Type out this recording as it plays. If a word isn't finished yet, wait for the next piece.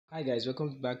Hi guys,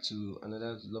 welcome back to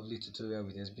another lovely tutorial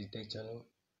with SB Tech channel.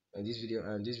 In this video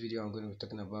I'm going to be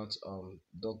talking about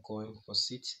DogeCoin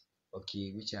Faucet,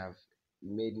 okay, which I've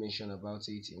made mention about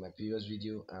it in my previous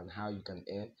video and how you can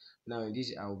earn. Now in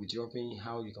this I will be dropping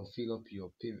how you can fill up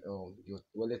your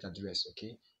wallet address,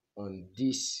 okay, on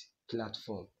this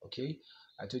platform. Okay,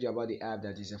 I told you about the app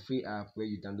that is a free app where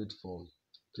you download from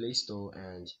Play Store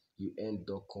and you earn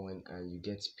DogeCoin and you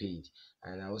get paid.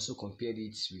 And I also compared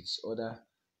it with other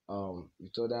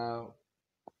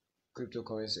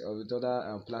cryptocurrency or with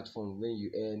other platform when you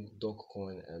earn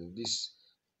Dogecoin, and this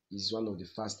is one of the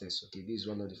fastest. Okay, this is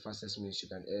one of the fastest means you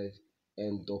can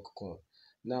earn Dogecoin.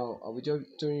 Now I'll be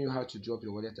just telling you how to drop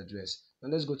your wallet address. Now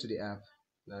let's go to the app.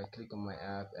 Now I click on my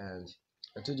app, and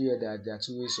I told you that there are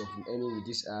two ways of earning with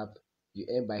this app. You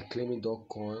earn by claiming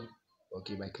Dogecoin,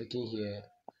 okay, by clicking here,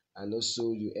 and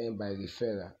also you earn by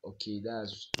referral. Okay,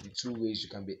 that's the two ways you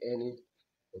can be earning.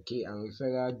 Okay, and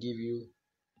referral give you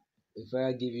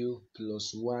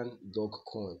 +1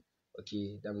 Dogecoin.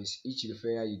 Okay, that means each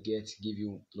referral you get give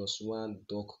you +1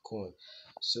 Dogecoin.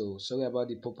 So sorry about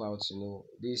the pop out.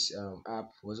 This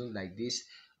app wasn't like this,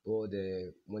 but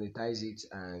they monetize it,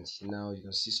 and now you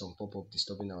can see some pop up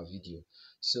disturbing our video.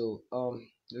 So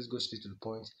let's go straight to the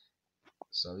point.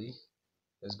 Sorry,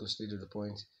 let's go straight to the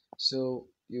point. So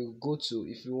you go to,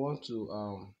 if you want to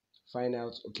find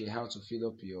out, okay, how to fill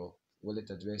up your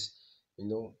wallet address,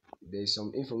 there's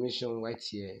some information right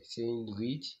here saying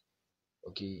read.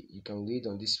 Okay, you can read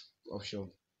on this option.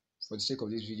 For the sake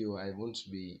of this video, I won't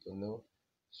be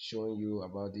showing you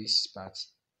about this part,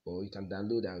 but you can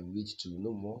download and read to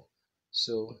know more.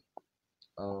 So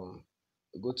um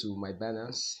go to my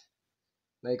Binance.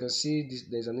 Now you can see this,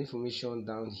 there's an information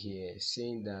down here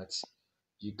saying that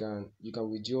you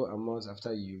can withdraw amounts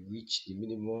after you reach the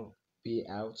minimum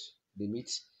payout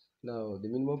limit. Now the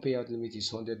minimum payout limit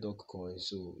is 100 Dogecoin.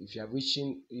 So if you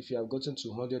have gotten to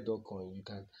 100 Dogecoin,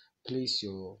 place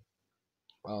your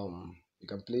you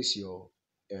can place your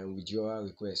withdrawal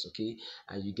request, okay,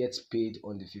 and you get paid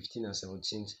on the 15th and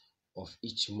 17th of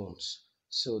each month.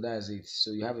 So that's it. So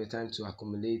you have a time to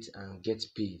accumulate and get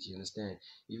paid, you understand?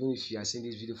 Even if you are seeing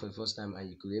this video for the first time and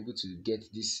you could be able to get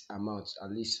this amount,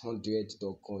 at least 100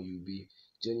 Dogecoin, you'll be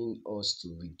joining us to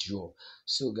withdraw.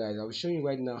 So guys, I'll show you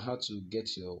right now how to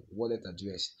get your wallet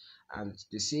address. And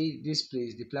they say this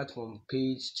place, the platform,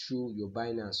 pays through your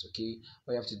Binance. Okay,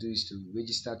 all you have to do is to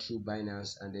register through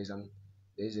Binance, and there's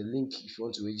a link if you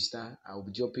want to register. I'll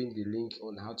be dropping the link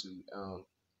on how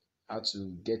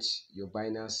to get your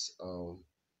Binance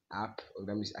app, or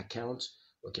that means account.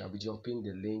 Okay, I'll be dropping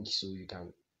the link so you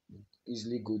can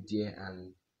easily go there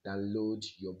and download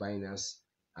your Binance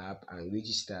app and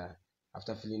register.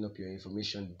 After filling up your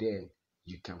information, then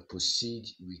you can proceed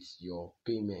with your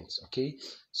payments. Okay,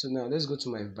 so now let's go to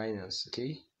my Binance.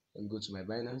 Okay, let me go to my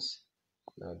Binance.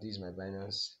 Now this is my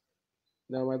Binance.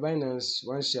 Now my Binance,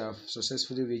 once you have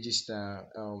successfully registered,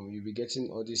 you'll be getting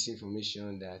all this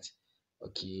information that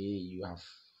okay, you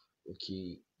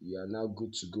are now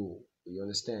good to go. You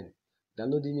understand?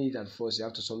 Downloading it at first, you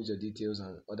have to submit your details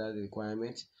and other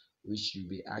requirements which you'll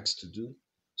be asked to do.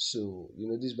 So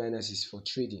this Binance is for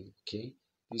trading. Okay,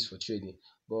 this is for trading.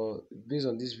 But based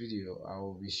on this video, I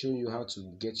will be showing you how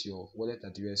to get your wallet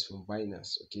address from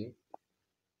Binance.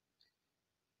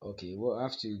 Okay, well,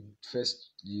 after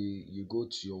first you go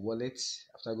to your wallet.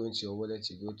 After going to your wallet,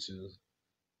 you go to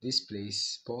this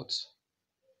place, spot.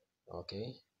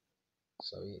 Okay,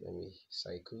 sorry, let me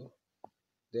cycle.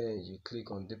 Then you click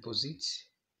on deposit.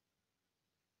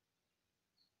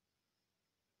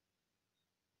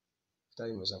 After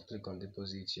you must have clicked on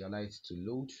deposit, you allow it to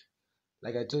load.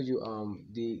 Like I told you,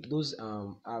 those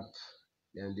app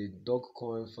and the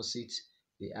DogeCoin Faucet,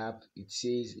 the app, it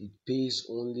says it pays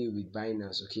only with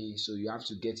Binance. Okay, so you have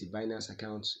to get a Binance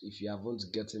account. If you haven't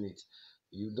gotten it,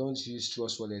 you don't use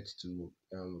Trust Wallet to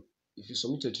if you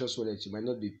submit your Trust Wallet, you might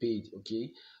not be paid.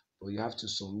 Okay, but you have to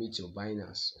submit your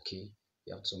Binance. Okay,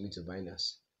 you have to submit your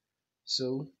Binance.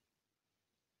 So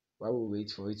while we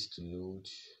wait for it to load,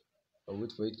 or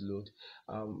wait for it to load,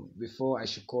 before I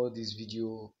should call this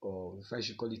video, or if I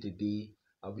should call it a day,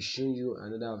 I'll be showing you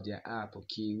another of their app,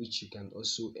 okay, which you can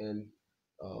also earn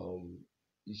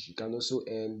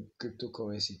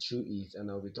cryptocurrency through it,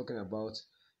 and I'll be talking about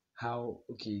how,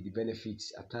 okay, the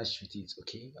benefits attached with it.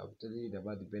 Okay, I'll be telling you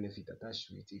about the benefit attached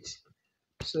with it,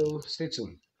 so stay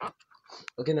tuned.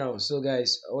 Okay, now, so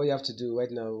guys, all you have to do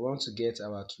right now, we want to get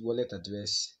our wallet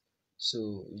address.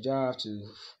 So you just have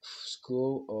to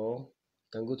scroll, or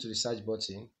you can go to the search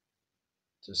button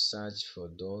to search for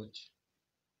Doge.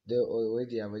 They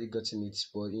already have already gotten it,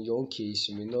 but in your own case,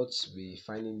 you may not be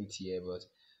finding it here. But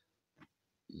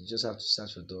you just have to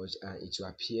search for Doge and it will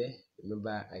appear.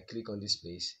 Remember, I click on this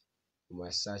place on my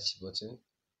search button.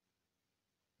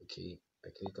 Okay, I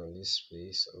click on this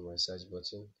place on my search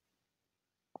button.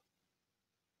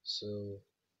 So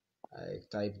I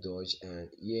type Doge and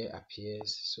here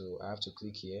appears. So I have to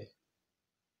click here.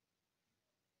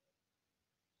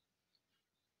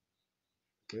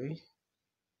 Okay.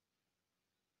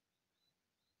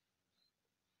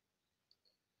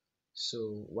 So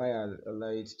why I allow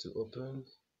it to open,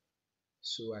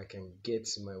 so I can get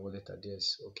my wallet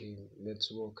address. Okay,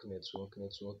 network.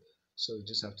 So you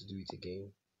just have to do it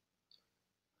again.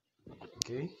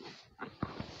 Okay.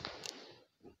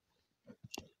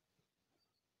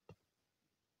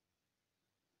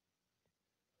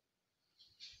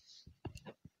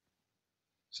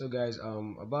 So guys,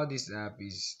 about this app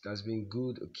is it has been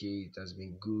good. Okay, it has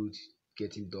been good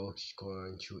getting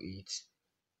Dogecoin through it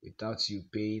without you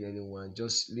paying anyone.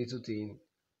 Just little thing.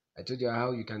 I told you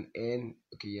how you can earn.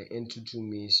 Okay, you earn two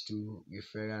means to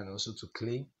referral and also to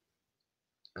claim.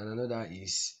 And another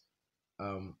is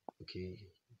okay,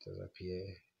 it does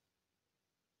appear.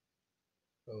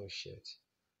 Oh shit.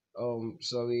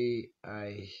 Sorry,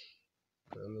 I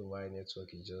don't know why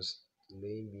network is just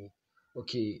delaying me.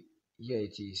 Okay, here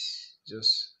it is.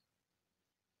 Just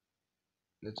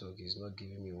network is not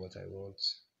giving me what I want.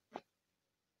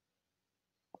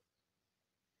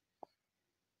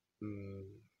 Hmm,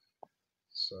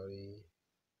 sorry.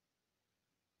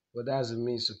 But that's the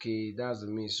means, okay, that's the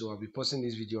means. So I'll be posting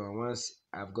this video and once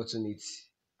I've gotten it,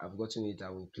 I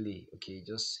will play. Okay,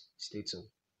 just stay tuned.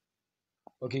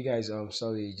 Okay guys,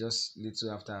 sorry, just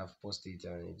little after I've posted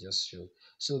and it just showed.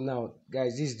 So now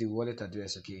guys, this is the wallet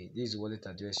address. Okay, this is the wallet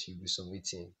address you'll be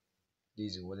submitting.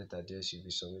 This is the wallet address you'll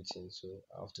be submitting. So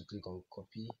I have to click on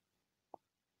copy.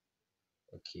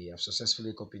 Okay, I've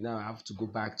successfully copied. Now I have to go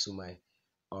back to my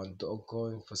on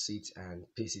DogeCoin Faucet and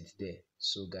paste it there.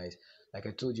 So guys, like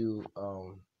I told you,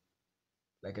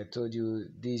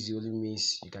 this is the only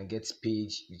means you can get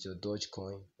paid with your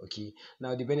Dogecoin. Okay,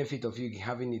 now the benefit of you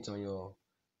having it on your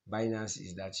Binance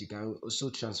is that you can also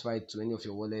transfer it to any of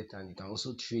your wallet and you can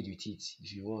also trade with it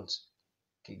if you want.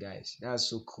 Okay guys, that's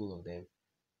so cool of them.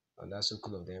 And that's so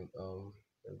cool of them.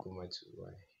 Let me go my to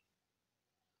why.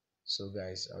 So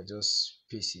guys, I'll just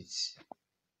paste it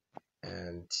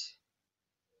and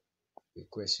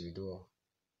request withdrawal.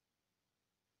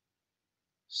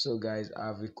 So guys,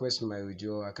 I've requested my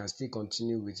withdrawal. I can still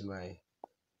continue with my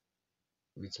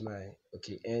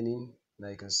okay earning. Now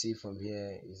you can see from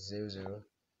here is 00.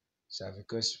 So I've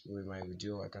requested with my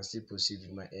withdrawal. I can still proceed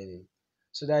with my earning.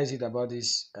 So that is it about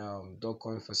this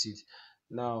DogeCoin Faucet.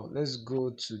 Now let's go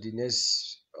to the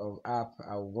next app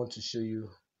I want to show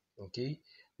you. Okay,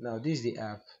 now this is the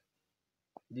app.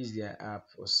 This is their app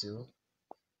also.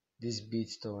 This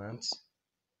BitTorrent.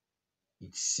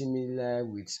 It's similar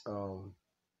with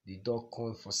the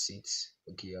DogeCoin Faucet.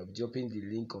 Okay, I'll be dropping the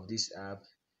link of this app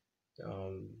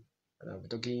and I'll be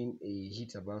talking a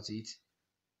hit about it.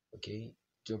 Okay,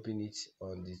 dropping it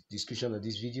on the description of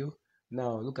this video.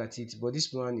 Now look at it, but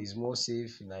this one is more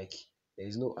safe. Like there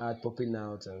is no ad popping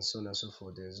out and so on and so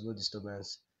forth. There's no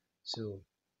disturbance. So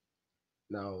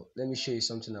now let me show you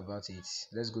something about it.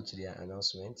 Let's go to their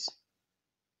announcement.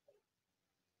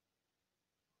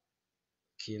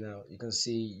 Okay, now you can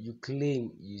see you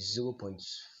claim is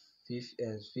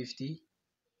 0.50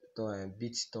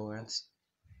 BitTorrent.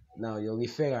 Now your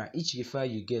referral, each referral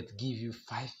you get give you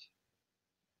 5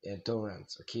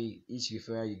 torrents. Okay, each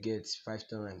referral you get 5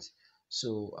 torrents.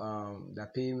 So the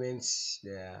payments,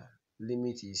 the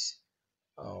limit is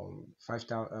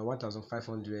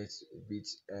 1,500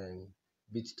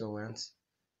 BitTorrents.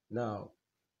 Now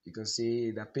you can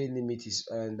see the pay limit is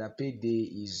and the payday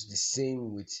is the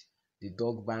same with the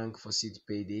dog bank for seed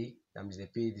payday. That means they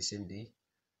pay the same day.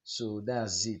 So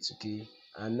that's it. Okay,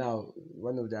 and now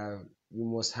one of the you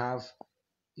must have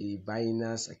a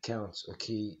Binance account.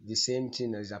 Okay, the same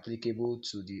thing is applicable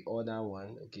to the other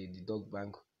one. Okay, the dog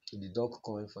bank, the dog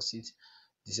coin faucet.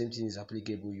 The same thing is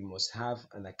applicable. You must have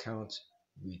an account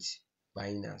with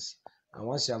Binance, and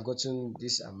once you have gotten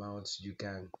this amount, you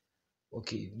can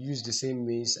use the same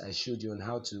means I showed you on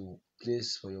how to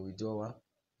place for your withdrawal.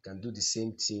 You can do the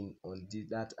same thing on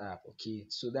that app. Okay,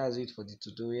 so that's it for the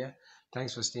tutorial.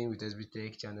 Thanks for staying with SB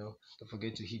Tech channel. Don't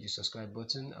forget to hit the subscribe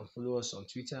button and follow us on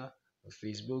Twitter, on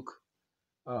Facebook,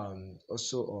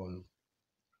 also on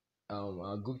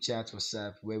our group chat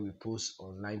WhatsApp where we post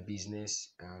online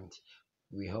business and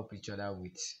we help each other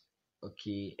with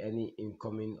any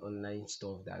incoming online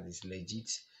stuff that is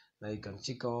legit. Now you can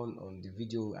check on the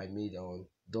video I made on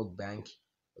dog bank.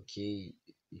 Okay,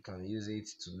 You can use it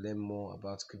to learn more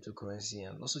about cryptocurrency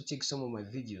and also check some of my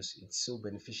videos. It's so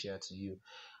beneficial to you.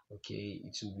 Okay,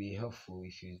 it will be helpful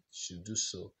if you should do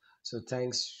so. So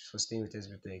thanks for staying with us,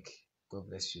 Tech. God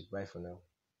bless you. Bye for now.